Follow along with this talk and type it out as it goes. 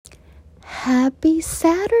Happy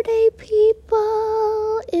Saturday,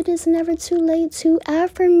 people. It is never too late to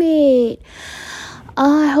affirmate.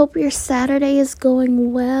 I hope your Saturday is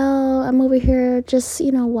going well. I'm over here just,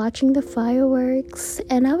 watching the fireworks.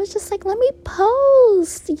 And I was just like, let me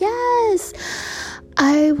post. Yes.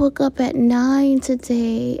 I woke up at 9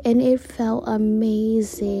 today and it felt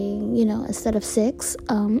amazing. Instead of 6.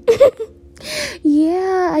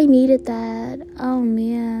 Yeah, I needed that. Oh,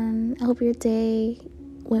 man. I hope your day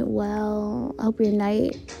went well. I hope your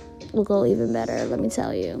night will go even better, let me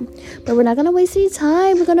tell you. But we're not going to waste any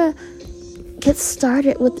time. We're going to get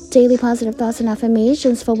started with Daily Positive Thoughts and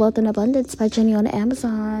Affirmations for Wealth and Abundance by Jenny on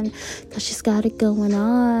Amazon, because she's got it going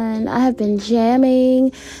on. I have been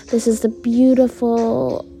jamming. This is the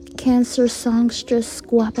beautiful Cancer songstress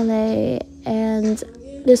Guapale, and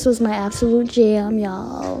this was my absolute jam,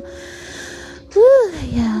 y'all. Woo,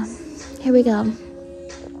 yeah. Here we go.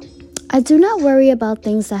 I do not worry about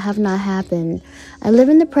things that have not happened. I live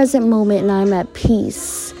in the present moment and I'm at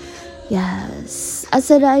peace. Yes. I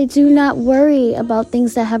said I do not worry about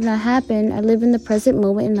things that have not happened. I live in the present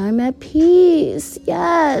moment and I'm at peace.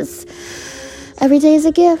 Yes. Every day is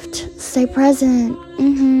a gift. Stay present.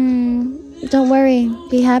 Don't worry.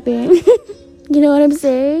 Be happy. You know what I'm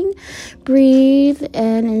saying? Breathe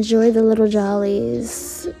and enjoy the little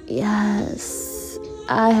jollies. Yes.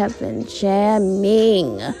 I have been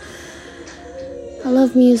jamming. I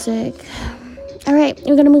love music. All right,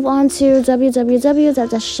 we're going to move on to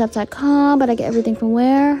www.dashshop.com, but I get everything from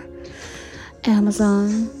where?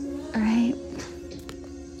 Amazon. All right.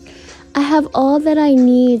 I have all that I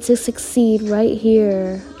need to succeed right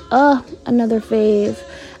here. Oh, another fave.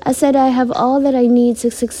 I said I have all that I need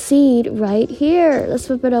to succeed right here. Let's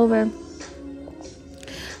flip it over.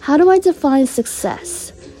 How do I define success?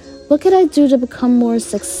 What could I do to become more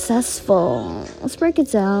successful? Let's break it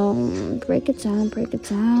down. Break it down.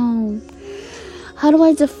 How do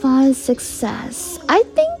I define success? I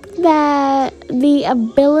think that the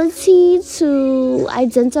ability to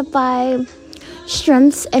identify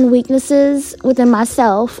strengths and weaknesses within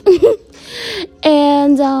myself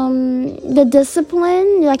and the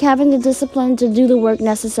discipline, like having the discipline to do the work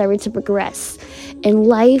necessary to progress in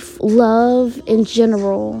life, love, in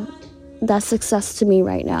general. That's success to me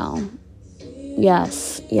right now.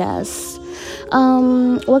 Yes.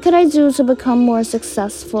 What can I do to become more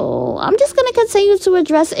successful? I'm just going to continue to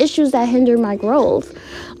address issues that hinder my growth.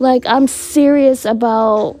 Like, I'm serious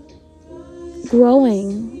about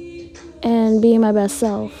growing and being my best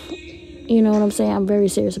self. You know what I'm saying? I'm very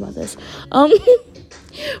serious about this. We're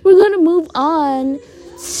going to move on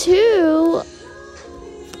to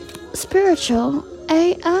spiritual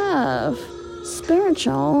AF.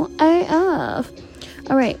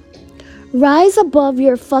 All right. Rise above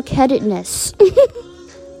your fuckheadedness. Okay,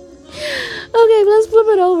 let's flip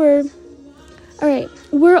it over. All right.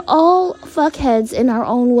 We're all fuckheads in our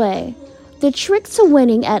own way. The trick to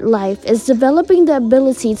winning at life is developing the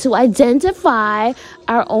ability to identify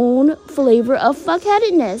our own flavor of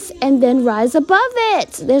fuckheadedness and then rise above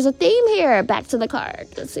it. There's a theme here. Back to the card.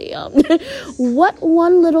 Let's see. What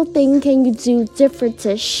one little thing can you do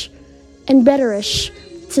differentish and betterish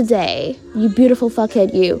today, you beautiful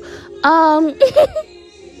fuckhead, you?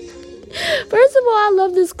 First of all, I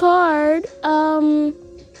love this card. I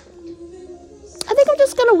think I'm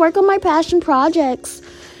just gonna work on my passion projects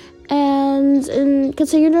and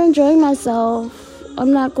continue to enjoy myself.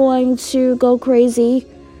 I'm not going to go crazy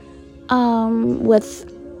with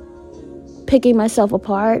picking myself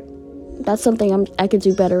apart. That's something I could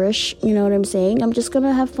do betterish. You know what I'm saying? I'm just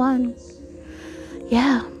gonna have fun.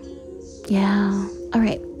 Yeah. All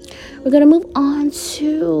right. We're going to move on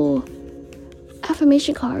to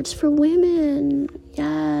affirmation cards for women.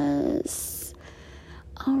 Yes.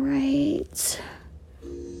 All right.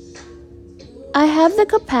 I have the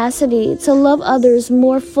capacity to love others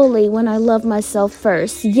more fully when I love myself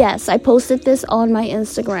first. Yes, I posted this on my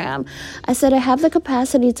Instagram. I said I have the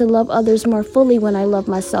capacity to love others more fully when I love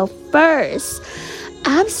myself first.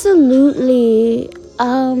 Absolutely.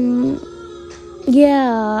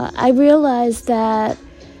 Yeah, I realized that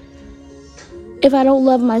if I don't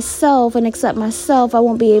love myself and accept myself, I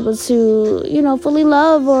won't be able to, fully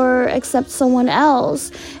love or accept someone else.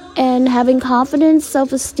 And having confidence,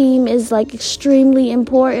 self-esteem is extremely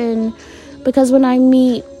important, because when I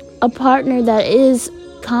meet a partner that is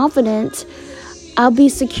confident, I'll be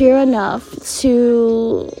secure enough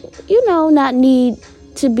to, not need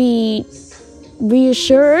to be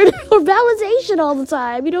reassured or validation all the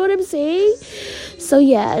time. You know what I'm saying? So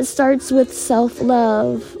yeah, it starts with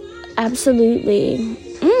self-love. Absolutely.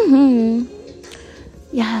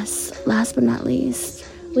 Yes. Last but not least,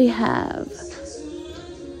 we have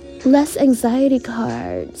less anxiety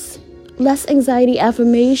cards, less anxiety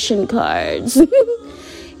affirmation cards.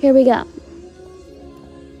 Here we go.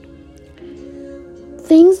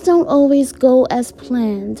 Things don't always go as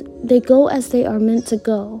planned. They go as they are meant to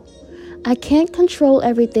go. I can't control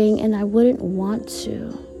everything, and I wouldn't want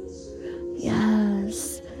to.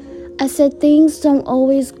 Yes. I said things don't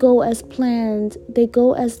always go as planned. They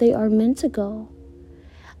go as they are meant to go.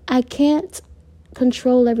 I can't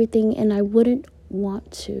control everything, and I wouldn't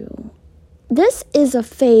want to. This is a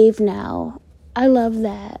fave now. I love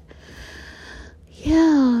that.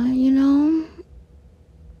 Yeah,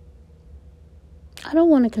 I don't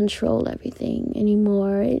want to control everything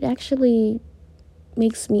anymore. It actually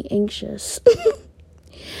makes me anxious.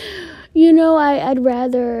 I'd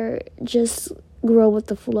rather just grow with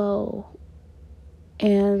the flow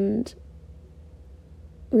and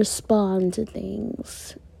respond to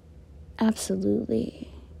things.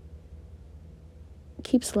 Absolutely.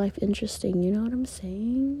 Keeps life interesting, you know what I'm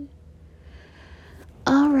saying?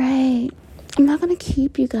 All right. I'm not going to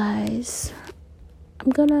keep you guys.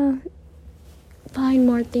 I'm going to find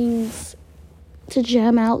more things to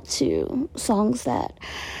jam out to. Songs that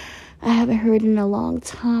I haven't heard in a long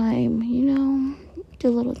time, Do a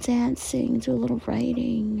little dancing, do a little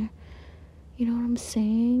writing. You know what I'm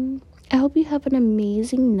saying? I hope you have an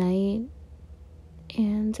amazing night.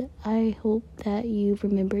 And I hope that you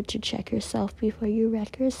remember to check yourself before you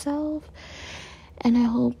wreck yourself. And I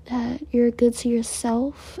hope that you're good to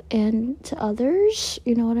yourself and to others.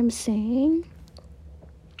 You know what I'm saying?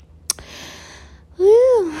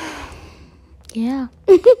 Woo. Yeah.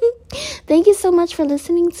 Thank you so much for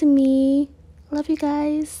listening to me. Love you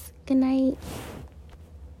guys. Good night.